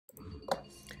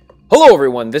Hello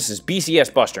everyone, this is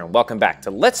BCSBuster, and welcome back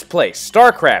to Let's Play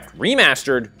Starcraft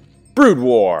Remastered Brood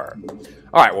War.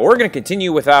 Alright, well we're going to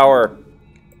continue with our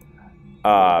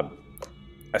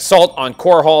assault on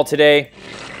Korhal today,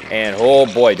 and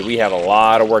oh boy, do we have a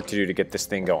lot of work to do to get this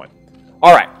thing going.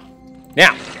 Alright,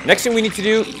 now, next thing we need to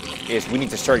do is we need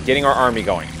to start getting our army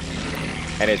going,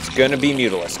 and it's going to be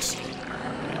Mutalisks.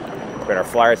 Get our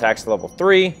flyer attacks to level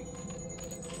 3.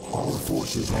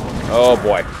 Oh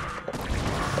boy.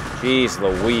 Jeez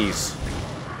Louise.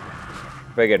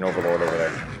 Better get an overlord over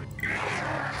there.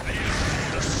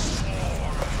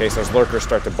 In case those lurkers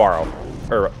start to burrow.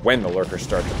 Or when the lurkers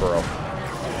start to burrow.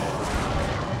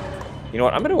 You know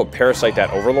what? I'm going to go parasite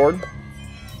that overlord.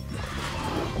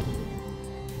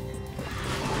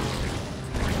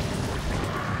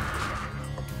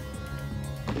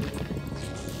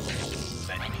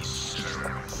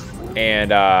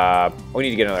 And we need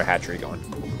to get another hatchery going.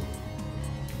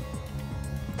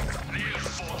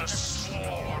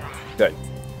 Good.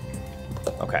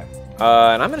 Okay.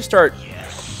 And I'm going to start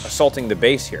assaulting the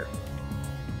base here.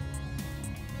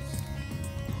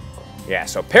 Yeah,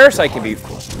 so Parasite can be...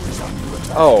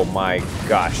 Oh my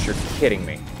gosh, you're kidding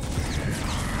me.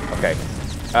 Okay.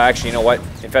 Actually, you know what?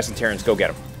 Infested Terrans, go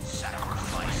get them.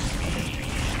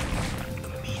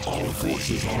 Our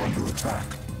forces are under attack.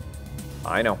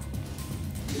 I know.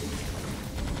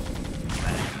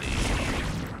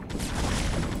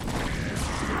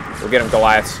 We'll get them,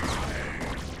 Goliaths.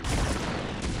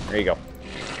 There you go.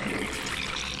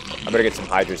 I better get some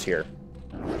Hydras here.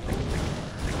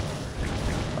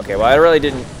 Okay, well, I really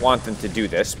didn't want them to do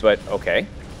this, but okay.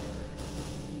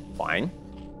 Fine.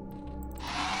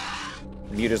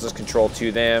 Mutalisks control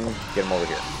to them. Get them over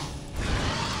here.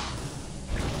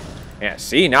 Yeah,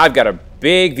 see? Now I've got a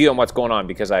big view on what's going on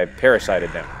because I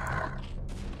parasited them.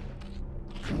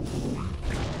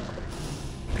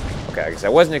 Okay, I guess I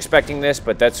wasn't expecting this,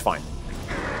 but that's fine.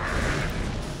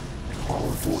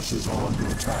 Our forces are under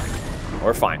attack.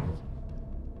 We're fine.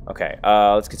 Okay,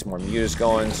 let's get some more mutas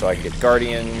going so I can get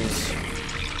Guardians.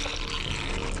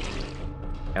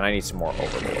 And I need some more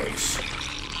Overlords.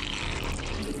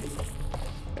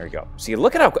 There we go. See,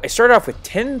 look at how I started off with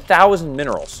 10,000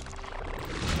 minerals.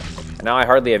 And now I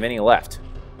hardly have any left.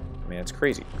 I mean, it's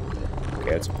crazy.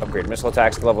 Okay, let's upgrade missile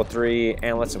attacks to level 3,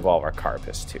 and let's evolve our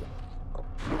Carapace too.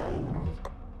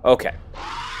 Okay.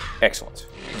 Excellent.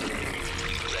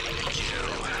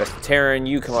 That's the Terran.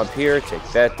 You come up here, take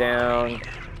that down.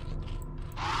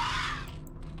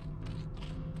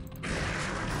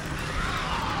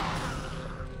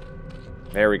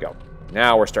 There we go.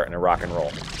 Now we're starting to rock and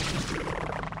roll.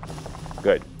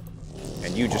 Good.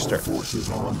 And you just start. Forces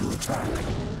are under attack.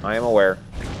 I am aware.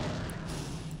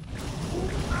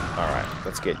 Alright,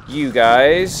 let's get you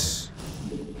guys.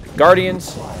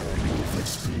 Guardians.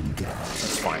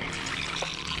 That's fine.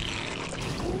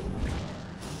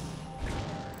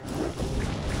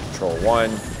 Control 1.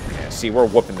 Yeah, see, we're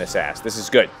whooping this ass. This is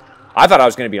good. I thought I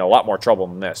was going to be in a lot more trouble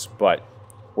than this, but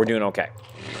we're doing okay.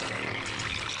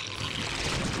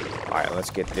 Alright, let's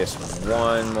get this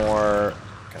one more.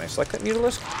 Can I select that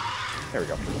Mutalisk? There we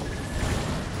go.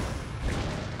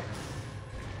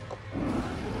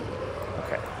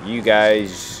 Okay, you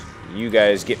guys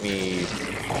get me.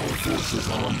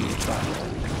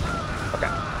 Okay.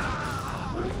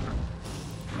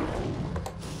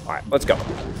 Alright, let's go.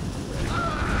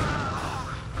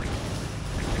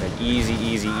 And easy,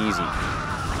 easy, easy.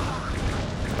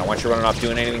 I don't want you running off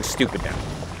doing anything stupid now.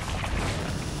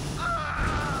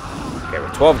 Okay,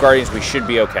 with 12 Guardians, we should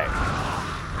be okay.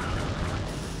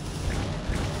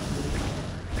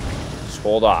 Just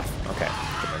hold off. Okay.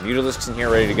 Get my Mutalisks in here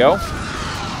ready to go.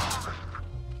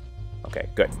 Okay,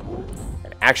 good.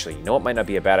 And actually, you know what might not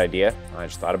be a bad idea? I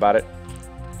just thought about it.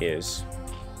 Is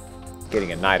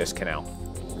getting a Nidus Canal.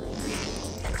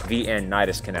 VN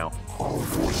Nidus Canal. Our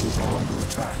forces are under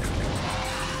attack.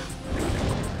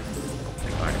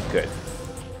 Alright, good.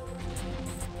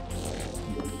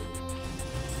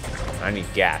 I need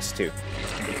gas, too.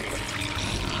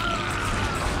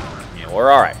 Yeah,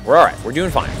 we're alright. We're alright. We're doing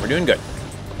fine. We're doing good.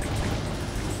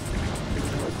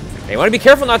 Now, you want to be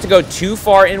careful not to go too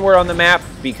far inward on the map,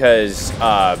 because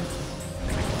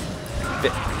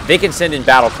they can send in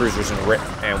battle cruisers,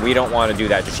 and we don't want to do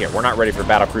that just yet. We're not ready for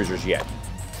battle cruisers yet.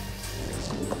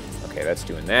 Okay, that's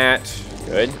doing that.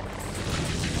 Good.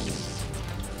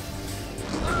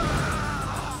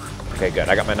 Okay, good.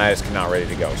 I got my Nidus Canal ready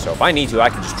to go. So if I need to, I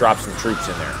can just drop some troops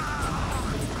in there.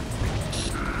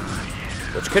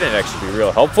 Which couldn't actually be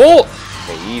real helpful.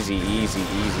 Okay, easy, easy,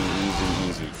 easy, easy,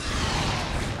 easy.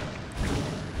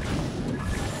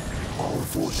 Our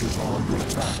forces are under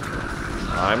attack.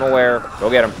 I'm aware. Go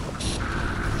get him.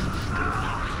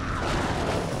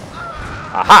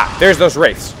 Aha! There's those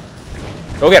wraiths.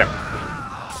 Go get them.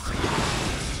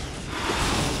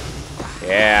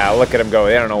 Yeah, look at them go.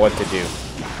 They don't know what to do.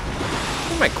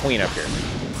 Where's my queen up here?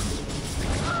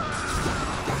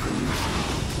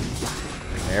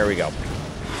 There we go.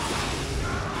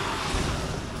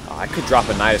 Oh, I could drop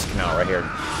a Nidus Canal right here.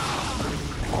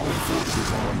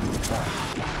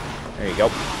 There you go.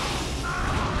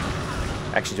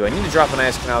 Actually, do I need to drop a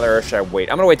Nidus Canal there, or should I wait?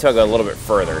 I'm gonna wait till I go a little bit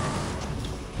further,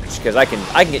 just because I can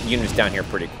get units down here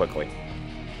pretty quickly.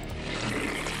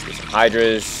 Get some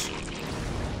Hydras.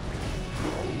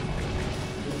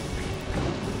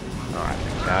 All right.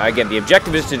 Now again, the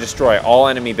objective is to destroy all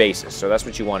enemy bases, so that's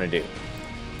what you want to do.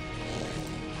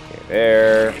 Okay,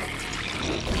 there.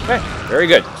 Okay, very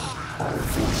good.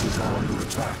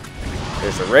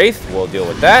 There's a Wraith. We'll deal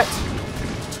with that.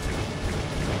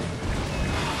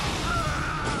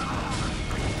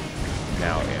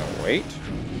 Now, wait.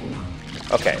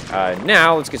 Okay,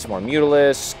 now let's get some more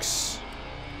Mutalisks.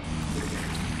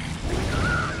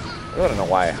 I don't know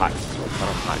why I don't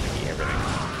hotkey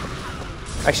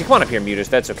everything. Actually, come on up here, Mutas.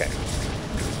 That's okay.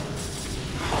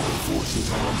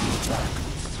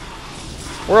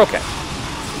 We're okay.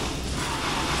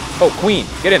 Oh, Queen,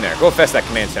 get in there. Go infest that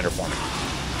command center for me.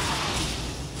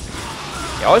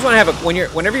 You always want to have a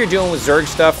whenever you're dealing with Zerg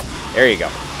stuff. There you go.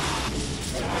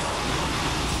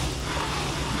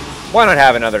 Why not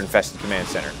have another infested command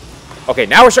center? Okay,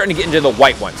 now we're starting to get into the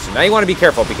white ones. So now you want to be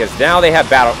careful because now they have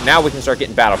battle. Now we can start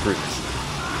getting battle cruisers.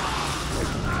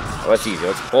 Oh, that's easy.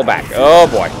 Let's pull back. Oh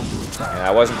boy, yeah,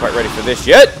 I wasn't quite ready for this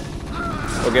yet.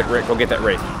 Go get that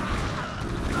Wraith.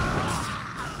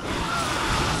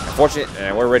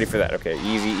 Unfortunately, we're ready for that. Okay,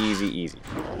 easy, easy, easy.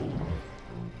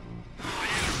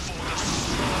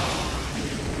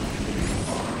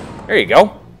 There you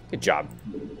go. Good job.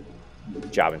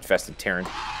 Good job, infested Terran.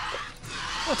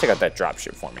 I'll take out that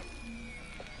dropship for me.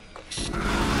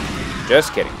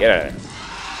 Just kidding. Get out of there.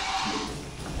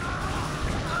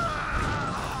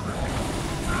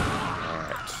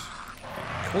 Alright.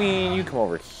 Queen, you come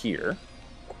over here.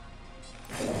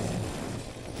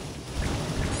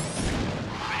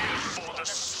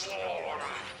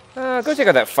 Go take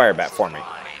out that fire bat for me.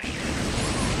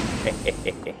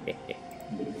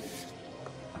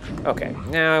 Okay,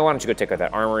 now why don't you go take out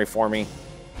that armory for me?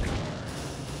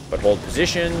 But hold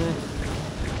position.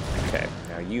 Okay,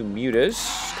 now you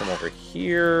Mutas, come over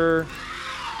here.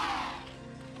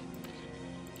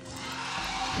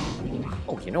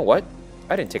 Oh, you know what?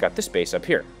 I didn't take out this base up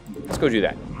here. Let's go do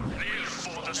that.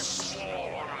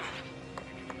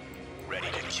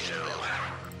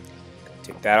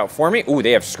 Take that out for me. Ooh,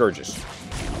 they have Scourges.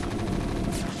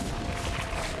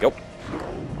 Yep.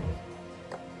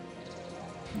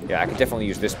 Yeah, I could definitely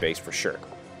use this base for sure.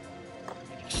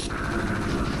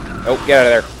 Oh, get out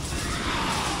of there.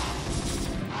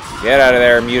 Get out of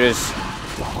there, Mutas.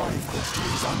 The Hive Cluster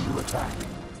is under attack.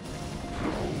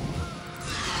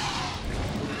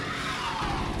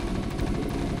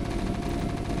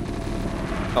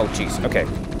 Oh, jeez. Okay.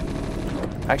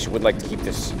 I actually would like to keep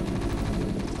this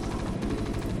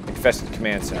infested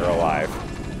command center alive.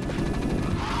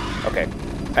 Okay.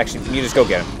 Actually, you just go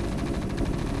get him.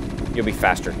 You'll be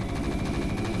faster.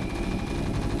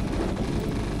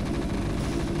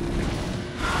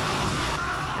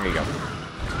 There you go.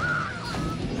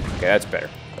 Okay, that's better.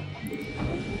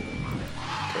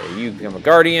 Okay, you become a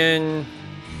Guardian.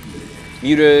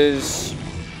 Mutas.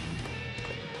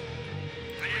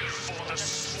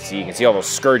 See, you can see all those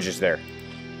Scourges there.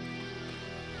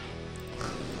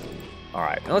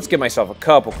 Alright, now let's give myself a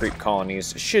couple creep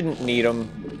colonies. Shouldn't need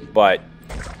them, but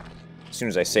as soon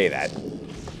as I say that.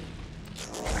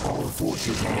 Our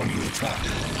forces are under attack.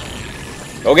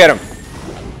 Go get them.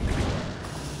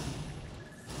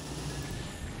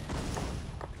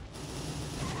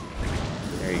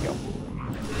 There you go.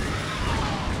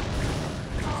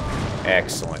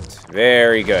 Excellent.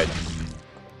 Very good.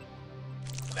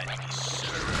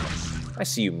 I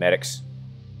see you, medics.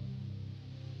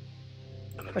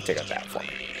 I'll take out that for me.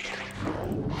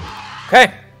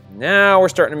 Okay. Now we're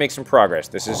starting to make some progress.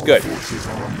 This is good. Forces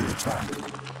are under attack.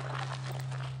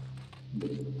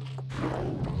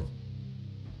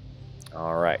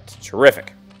 All right.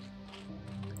 Terrific.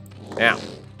 Now,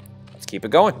 let's keep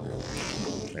it going.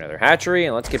 Another hatchery,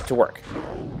 and let's get to work.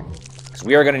 Because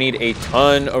we are going to need a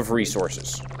ton of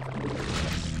resources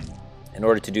in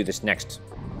order to do this next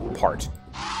part.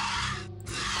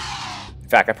 In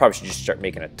fact, I probably should just start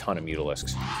making a ton of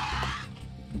Mutalisks.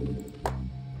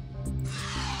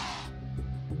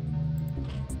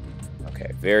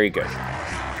 Okay, very good.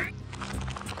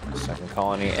 Second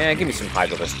colony, and give me some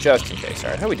Hydralisks just in case.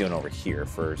 All right, how are we doing over here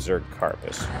for Zerg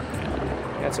Carpus?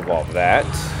 Let's evolve that.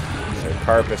 So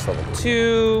Carpus level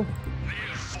 2.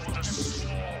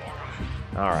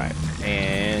 Alright,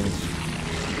 and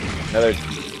another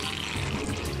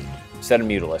set of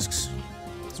Mutalisks.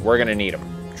 So we're gonna need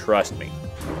them. Trust me.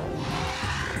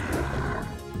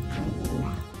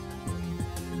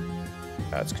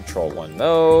 Let's control one of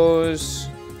those.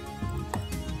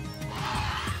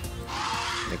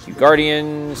 Make you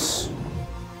Guardians.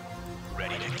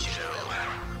 Ready to kill.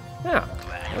 Yeah,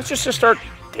 let's just start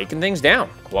taking things down,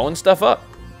 blowing stuff up.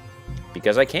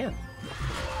 Because I can.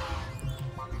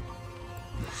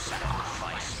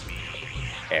 Sacrifice me.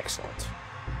 Excellent.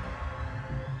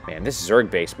 Man, this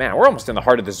Zerg base, man, we're almost in the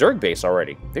heart of the Zerg base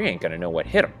already. They ain't gonna know what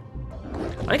hit them.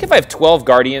 I think if I have 12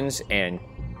 Guardians and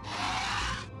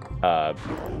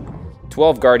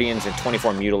 24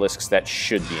 Mutalisks, that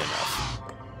should be enough.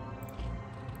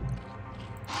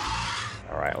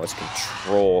 Alright, let's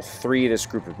control 3 of this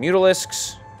group of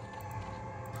Mutalisks.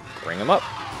 Bring them up.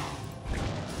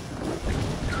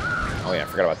 Oh yeah, I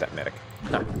forgot about that medic.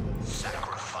 Huh.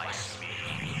 Sacrifice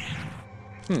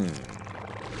me.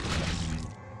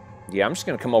 Yeah, I'm just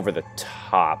gonna come over the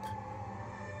top.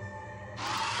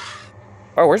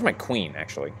 Oh, where's my queen,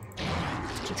 actually?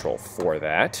 Let's control 4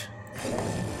 that.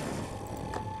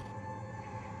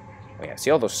 Oh yeah,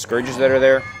 see all those scourges that are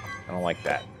there? I don't like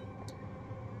that.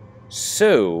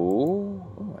 So...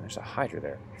 oh, there's a Hydra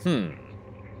there.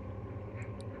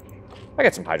 I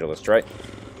got some Hydralisks, right?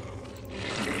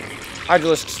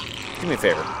 Hydralisks, do me a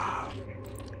favor.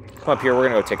 Come up here, we're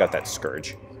gonna go take out that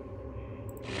Scourge.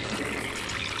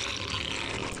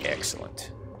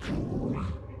 Excellent.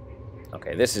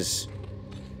 Okay, this is...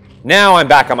 now I'm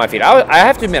back on my feet. I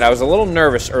have to admit, I was a little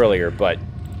nervous earlier, but...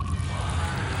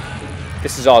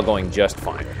 this is all going just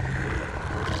fine.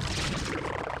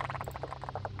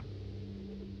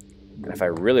 And if I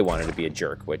really wanted to be a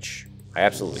jerk, which I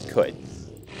absolutely could...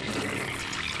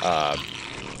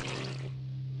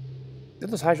 did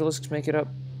those Hydralisks make it up?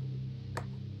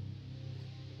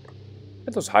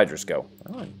 Where'd those Hydras go?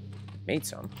 Oh, I made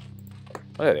some.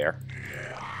 Oh, there they are.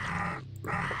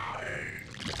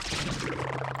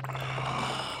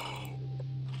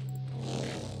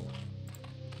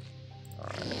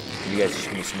 Alright. You guys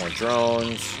just need some more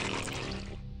drones.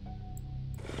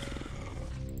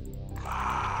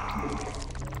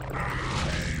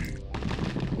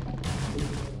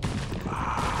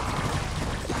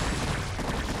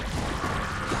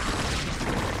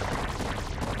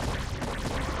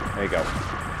 There you go.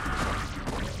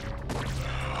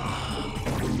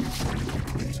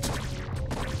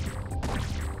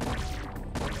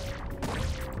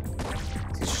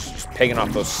 He's just pegging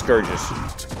off those scourges.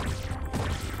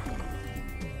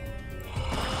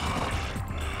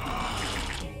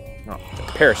 Oh, they're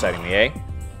parasiting me, eh?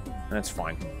 That's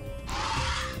fine.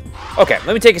 Okay,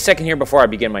 let me take a second here before I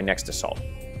begin my next assault.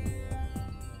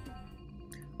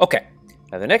 Okay,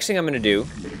 now the next thing I'm going to do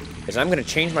is I'm going to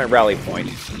change my rally point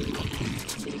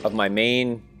of my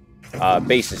main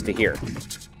bases to here.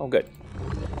 Oh, good.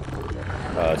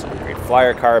 Let's upgrade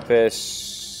Flyer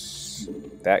Carpus,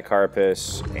 that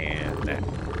Carpus, and that.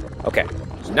 Okay,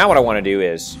 so now what I want to do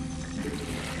is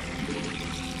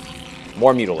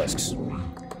more Mutalisks.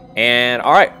 And,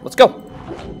 alright, let's go.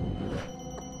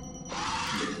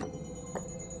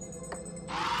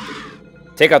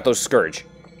 Take out those Scourge.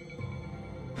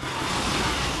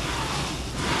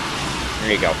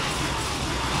 There you go.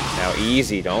 Now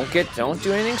easy, don't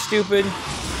do anything stupid.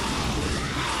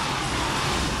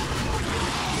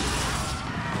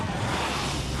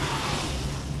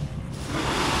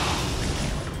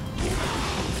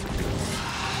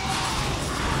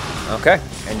 Okay,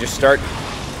 and just start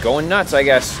going nuts, I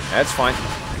guess. That's fine.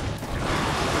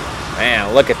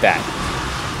 Man, look at that.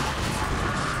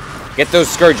 Get those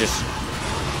Scourges.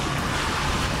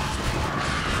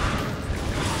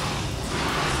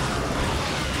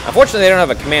 Unfortunately, they don't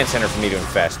have a command center for me to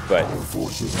infest, but...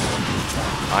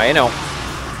 I know.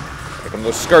 Here come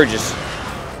those Scourges.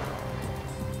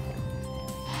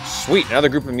 Sweet, another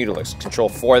group of Mutalisks. Control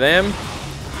 4 of them.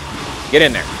 Get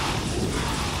in there.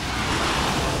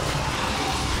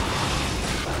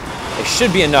 It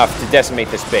should be enough to decimate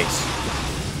this base.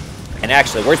 And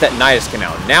actually, where's that Nidus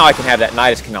Canal? Now I can have that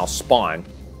Nidus Canal spawn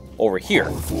over here.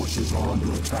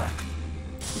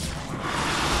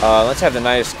 Let's have the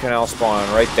Nidus Canal spawn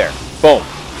right there. Boom.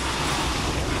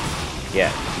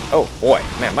 Yeah. Oh, boy.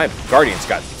 Man, my Guardians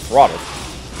got throttled.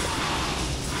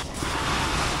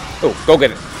 Oh, go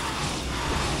get it.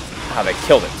 Ah, they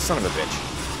killed it. Son of a bitch.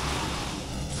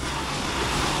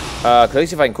 At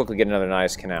least if I can quickly get another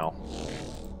Nidus Canal.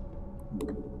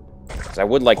 Because I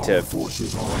would like to...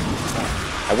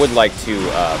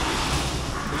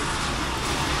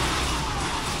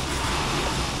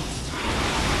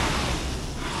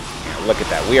 look at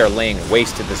that. We are laying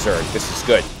waste to the Zerg. This is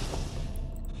good.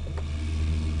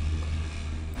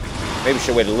 Maybe we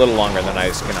should wait a little longer than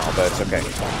Nidus Canal, but it's okay.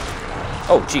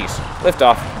 Oh, jeez. Lift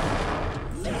off.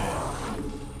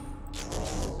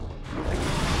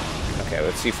 Okay,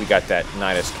 let's see if we got that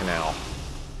Nidus Canal.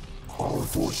 Our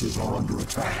forces are under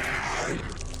attack.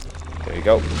 There you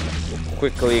go.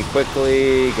 Quickly,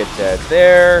 quickly. Get that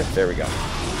there. There we go.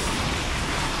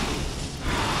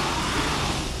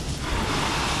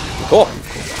 Cool.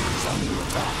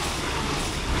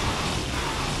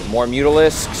 More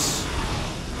Mutalisks.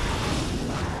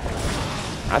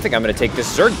 I think I'm going to take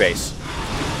this Zerg base.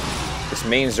 This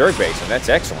main Zerg base, and that's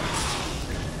excellent.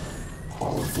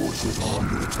 Our forces are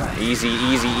under attack. Easy,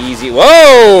 easy, easy.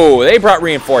 Whoa! They brought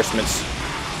reinforcements.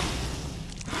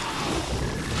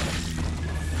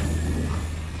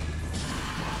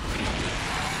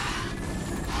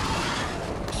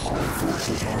 Our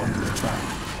forces are under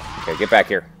attack. Okay, get back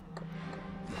here.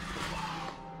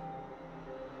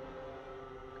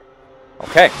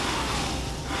 Okay.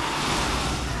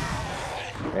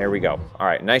 There we go. All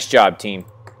right, nice job, team.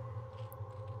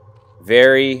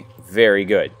 Very, very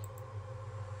good.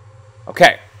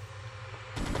 Okay.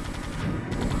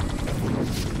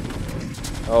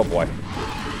 Oh, boy.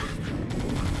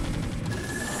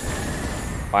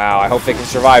 Wow, I hope they can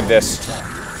survive this.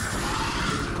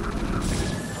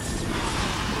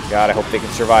 God, I hope they can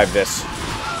survive this.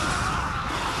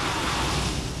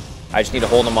 I just need to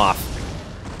hold them off.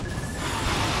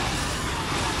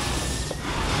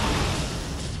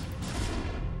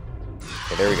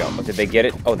 Okay, there we go. Oh, did they get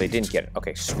it? Oh, they didn't get it.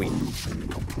 Okay, sweet.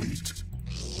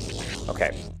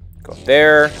 Okay, go up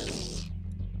there.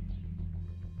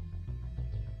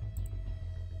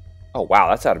 Oh, wow,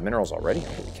 that's out of minerals already?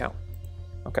 Holy cow.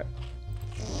 Okay.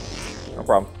 No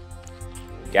problem.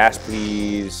 Gas,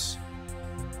 please.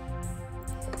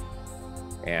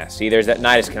 Yeah, see, there's that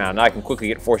Nidus Canal. Now I can quickly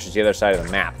get forces to the other side of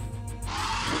the map.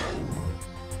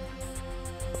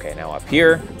 Okay, now up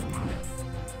here.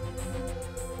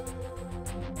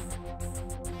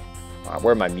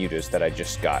 Where are my mutas that I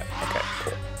just got? Okay,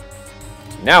 cool.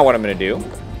 Now what I'm going to do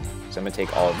is I'm going to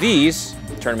take all of these,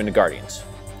 turn them into Guardians.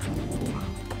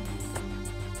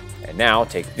 And now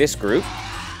take this group,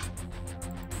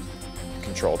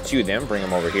 control 2 of them, bring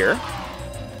them over here,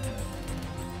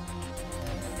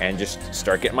 and just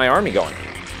start getting my army going.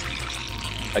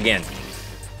 Again.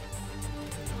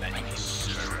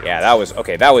 Yeah, that was,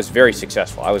 okay, that was very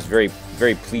successful. I was very,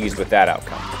 very pleased with that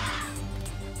outcome.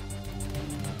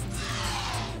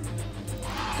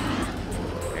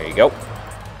 There you go.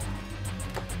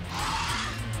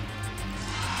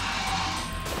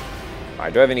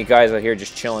 Alright, do I have any guys out here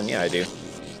just chilling? Yeah, I do.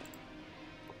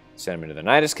 Send them into the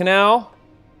Nidus Canal.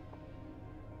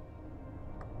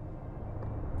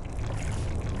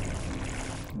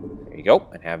 There you go.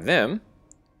 And have them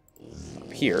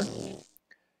up here.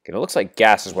 Okay, it looks like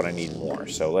gas is what I need more.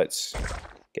 So let's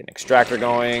get an extractor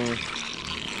going.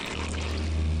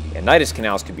 Yeah, Nidus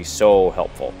Canals could be so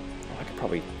helpful. I could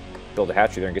probably build a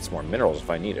hatchery there and get some more minerals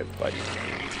if I need it. But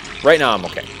right now I'm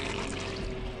okay.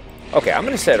 Okay, I'm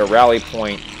going to set a rally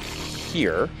point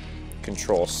here.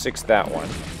 Control 6 that one.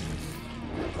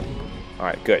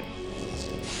 Alright, good.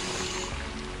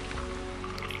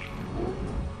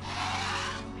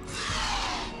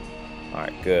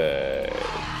 Alright, good.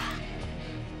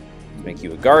 Let's make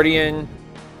you a Guardian.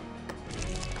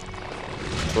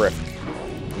 Terrific.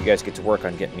 You guys get to work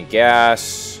on getting me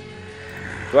gas.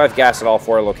 Do I have gas at all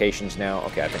 4 locations now?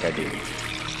 Okay, I think I do.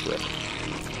 Terrific.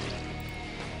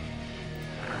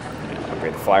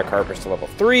 Upgrade the Flyer Carpers to level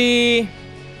 3.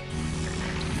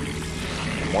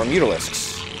 More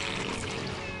Mutalisks.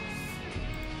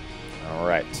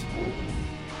 Alright.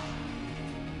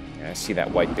 Yeah, I see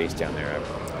that white base down there.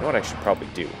 You know what I should probably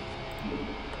do?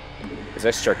 Is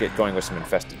I start going with some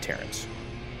infested Terrans.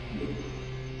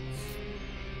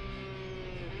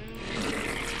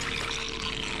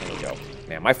 There we go.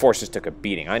 Man, my forces took a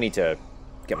beating. I need to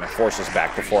get my forces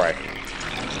back before I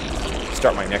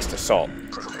start my next assault.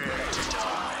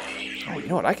 Oh, you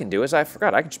know what I can do is I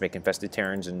forgot. I can just make infested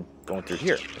Terrans and going through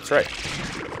here. That's right.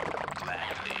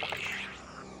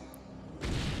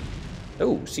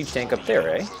 Oh, siege tank up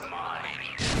there, eh?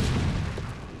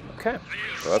 Okay,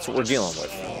 so that's what we're dealing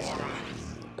with.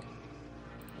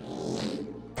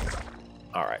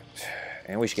 Alright.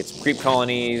 And we should get some creep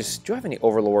colonies. Do I have any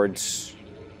overlords?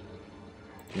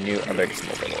 New, I better get some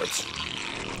overlords.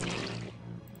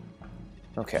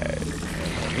 Okay.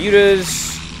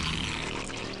 Mutas.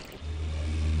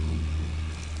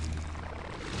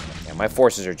 Yeah, my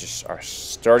forces are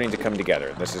starting to come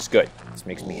together. This is good. This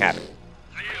makes me happy.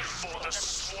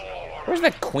 Where's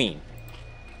that queen?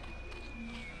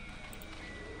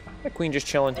 That queen just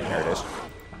chilling. There it is.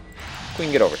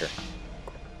 Queen, get over here.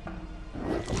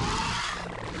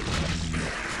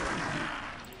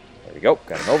 There we go.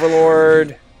 Got an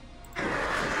overlord.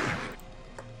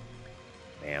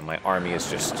 Man, my army is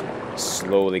just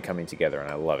slowly coming together,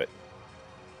 and I love it.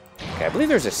 Okay, I believe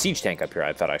there's a siege tank up here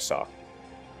I thought I saw.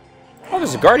 Oh,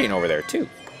 there's a guardian over there, too.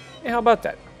 Hey, how about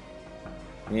that?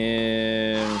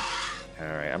 And...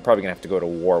 Alright, I'm probably going to have to go to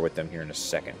war with them here in a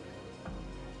second.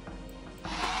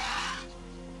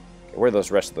 Okay, where are those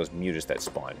rest of those mutas that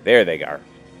spawned? There they are.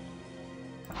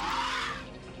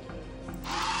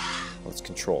 Let's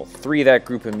control 3 of that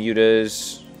group of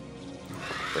mutas.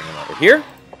 Bring them over here.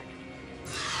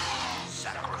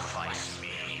 Sacrifice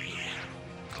me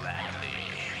gladly.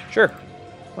 Sure.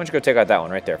 Why don't you go take out that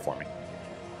one right there for me?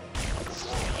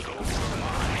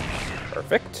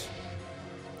 Perfect.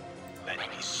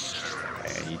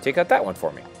 And you take out that one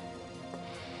for me.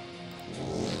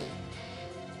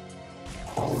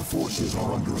 Our forces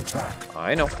are under attack.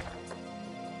 I know.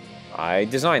 I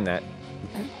designed that.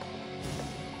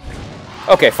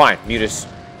 Okay, fine. Mutas.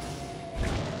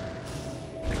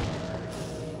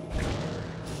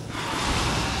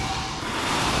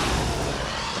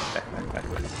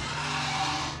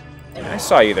 I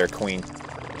saw you there, Queen.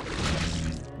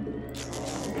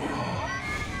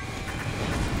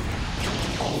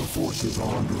 Our forces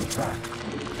are under attack.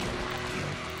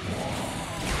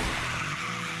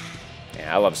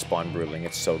 Yeah, I love spawn broodling.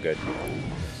 It's so good.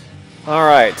 All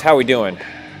right, how we doing?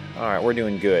 All right, we're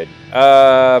doing good.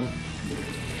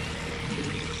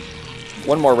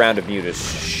 One more round of mutas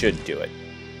should do it.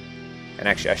 And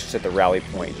actually, I should set the rally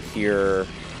point here,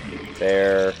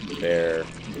 there, there,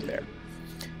 there.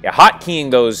 Yeah,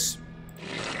 hotkeying those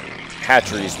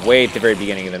hatcheries way at the very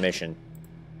beginning of the mission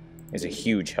is a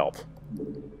huge help.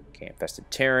 Okay, infested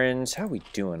Terrans. How are we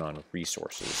doing on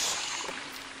resources?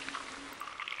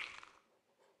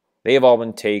 They've all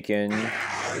been taken.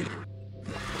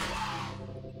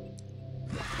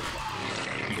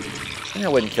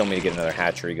 That wouldn't kill me to get another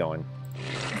hatchery going.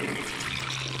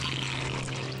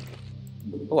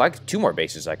 Oh, I got 2 more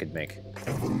bases I could make.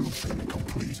 Evolution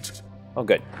complete. Oh,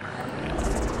 good.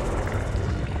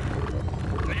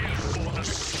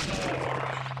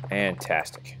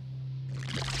 Fantastic.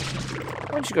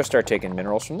 Why don't you go start taking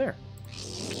minerals from there?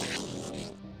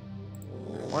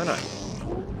 Why not?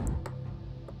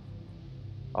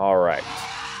 Alright.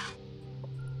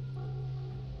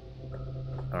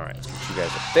 Alright, let's get you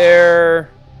guys up there.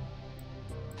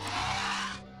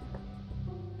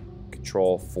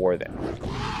 Control for them.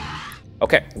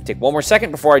 Okay, take one more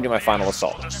second before I do my final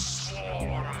assault.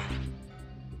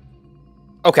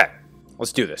 Okay,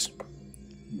 let's do this.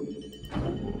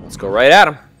 Let's go right at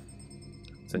them.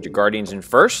 Send your guardians in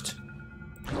first.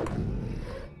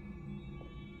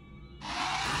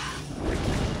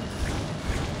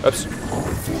 Oops.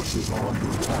 Our forces are under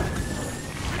attack.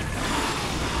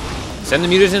 Send the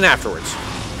mutas in afterwards.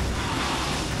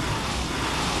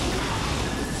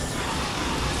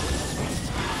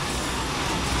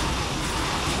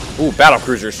 Ooh, battle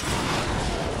cruisers.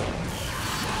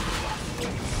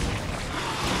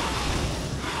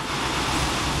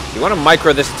 You want to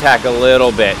micro this attack a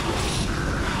little bit.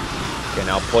 Okay,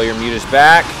 now pull your mutas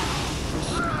back.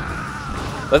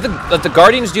 Let the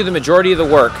guardians do the majority of the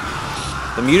work.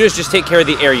 The mutas just take care of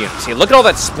the air units. See, look at all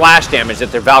that splash damage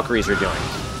that their Valkyries are doing.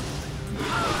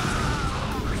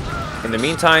 In the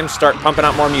meantime, start pumping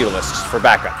out more mutalisks for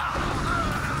backup.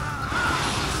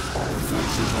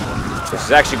 This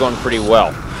is actually going pretty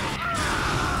well.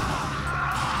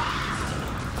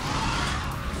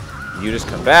 Mutas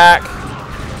come back.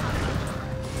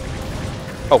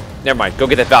 Oh, never mind. Go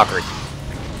get that Valkyrie.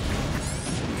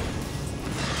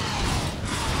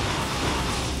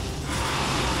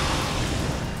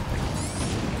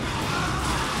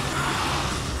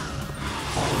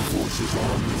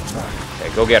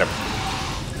 Okay, go get him.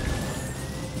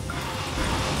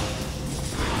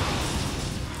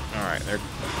 Alright, they're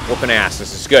whooping ass.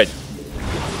 This is good.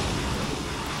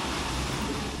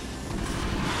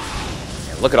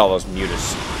 Yeah, look at all those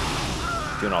mutas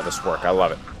doing all this work. I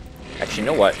love it. Actually, you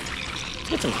know what? Let's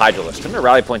get some Hydralisks. I'm going to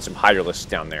rally point some Hydralisks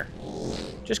down there.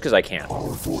 Just because I can.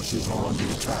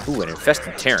 Ooh, an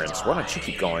infested Terrans. Why don't you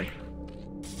keep going?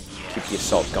 Keep the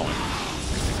assault going.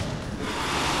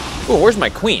 Ooh, where's my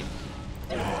queen?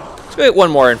 Let's go get one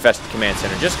more infested command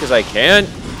center just because I can.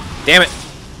 Damn it.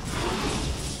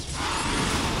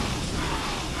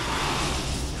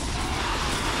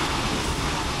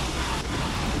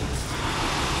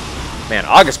 Man,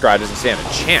 Augustgrad doesn't stand a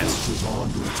chance.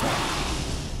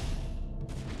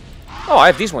 Oh, I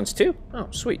have these ones too? Oh,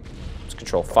 sweet. Let's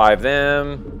control 5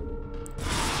 them.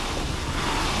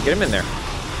 Get him in there.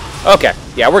 Okay.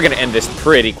 Yeah, we're going to end this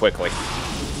pretty quickly.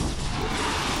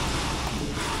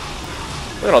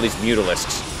 Look at all these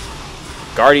Mutalisks.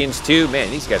 Guardians, too. Man,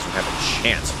 these guys don't have a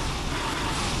chance.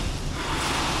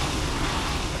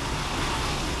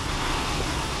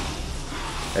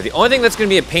 Now, the only thing that's going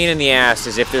to be a pain in the ass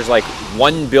is if there's, like,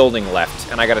 one building left,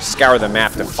 and I got to scour the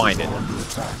map to find it.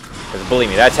 Because, believe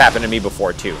me, that's happened to me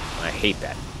before, too. And I hate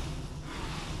that.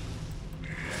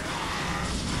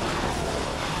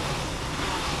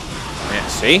 Yeah,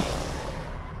 see?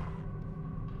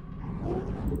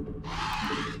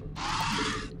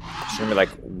 There's going to be, like,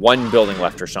 one building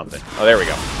left or something. Oh, there we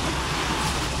go.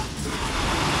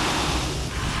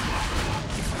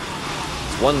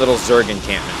 It's one little Zerg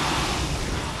encampment.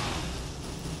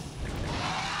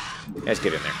 Let's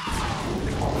get in there.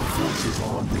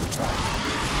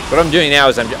 What I'm doing now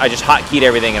is I just hotkeyed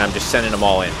everything and I'm just sending them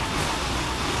all in.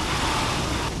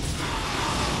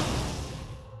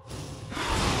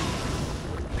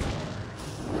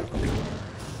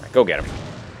 Right, go get them.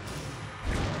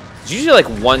 It's usually like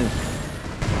one...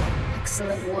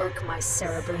 Excellent work, my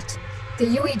Cerebrate. The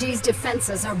UEG's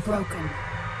defenses are broken.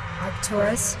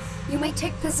 Arcturus, you may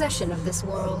take possession of this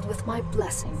world with my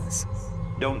blessings.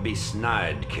 Don't be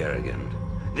snide, Kerrigan.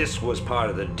 This was part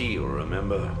of the deal,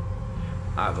 remember?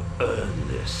 I've earned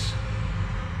this.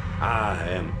 I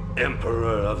am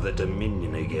Emperor of the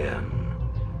Dominion again.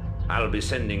 I'll be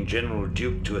sending General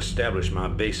Duke to establish my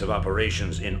base of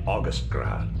operations in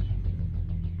Augustgrad.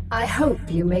 I hope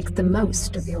you make the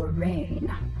most of your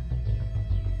reign.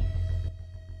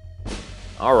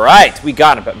 Alright, we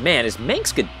got him. But man, is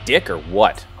Mengsk a dick or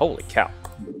what? Holy cow.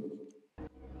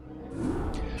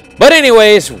 But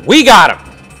anyways, we got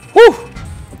him. Whew!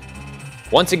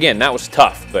 Once again, that was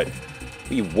tough, but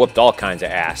we whooped all kinds of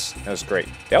ass. That was great.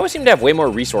 They always seem to have way more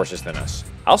resources than us.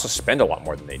 I also spend a lot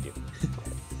more than they do.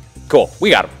 Cool, we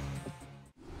got him.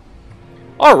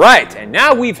 Alright, and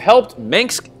now we've helped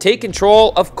Mengsk take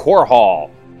control of Korhal.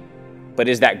 But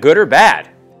is that good or bad?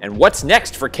 And what's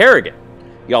next for Kerrigan?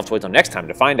 You'll have to wait till next time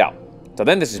to find out. Till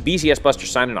then, this is BCSBuster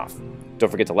signing off. Don't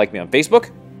forget to like me on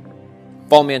Facebook.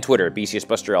 Follow me on Twitter at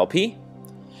BCSBusterLP.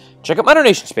 Check out my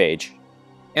donations page.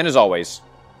 And as always,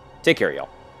 take care, y'all.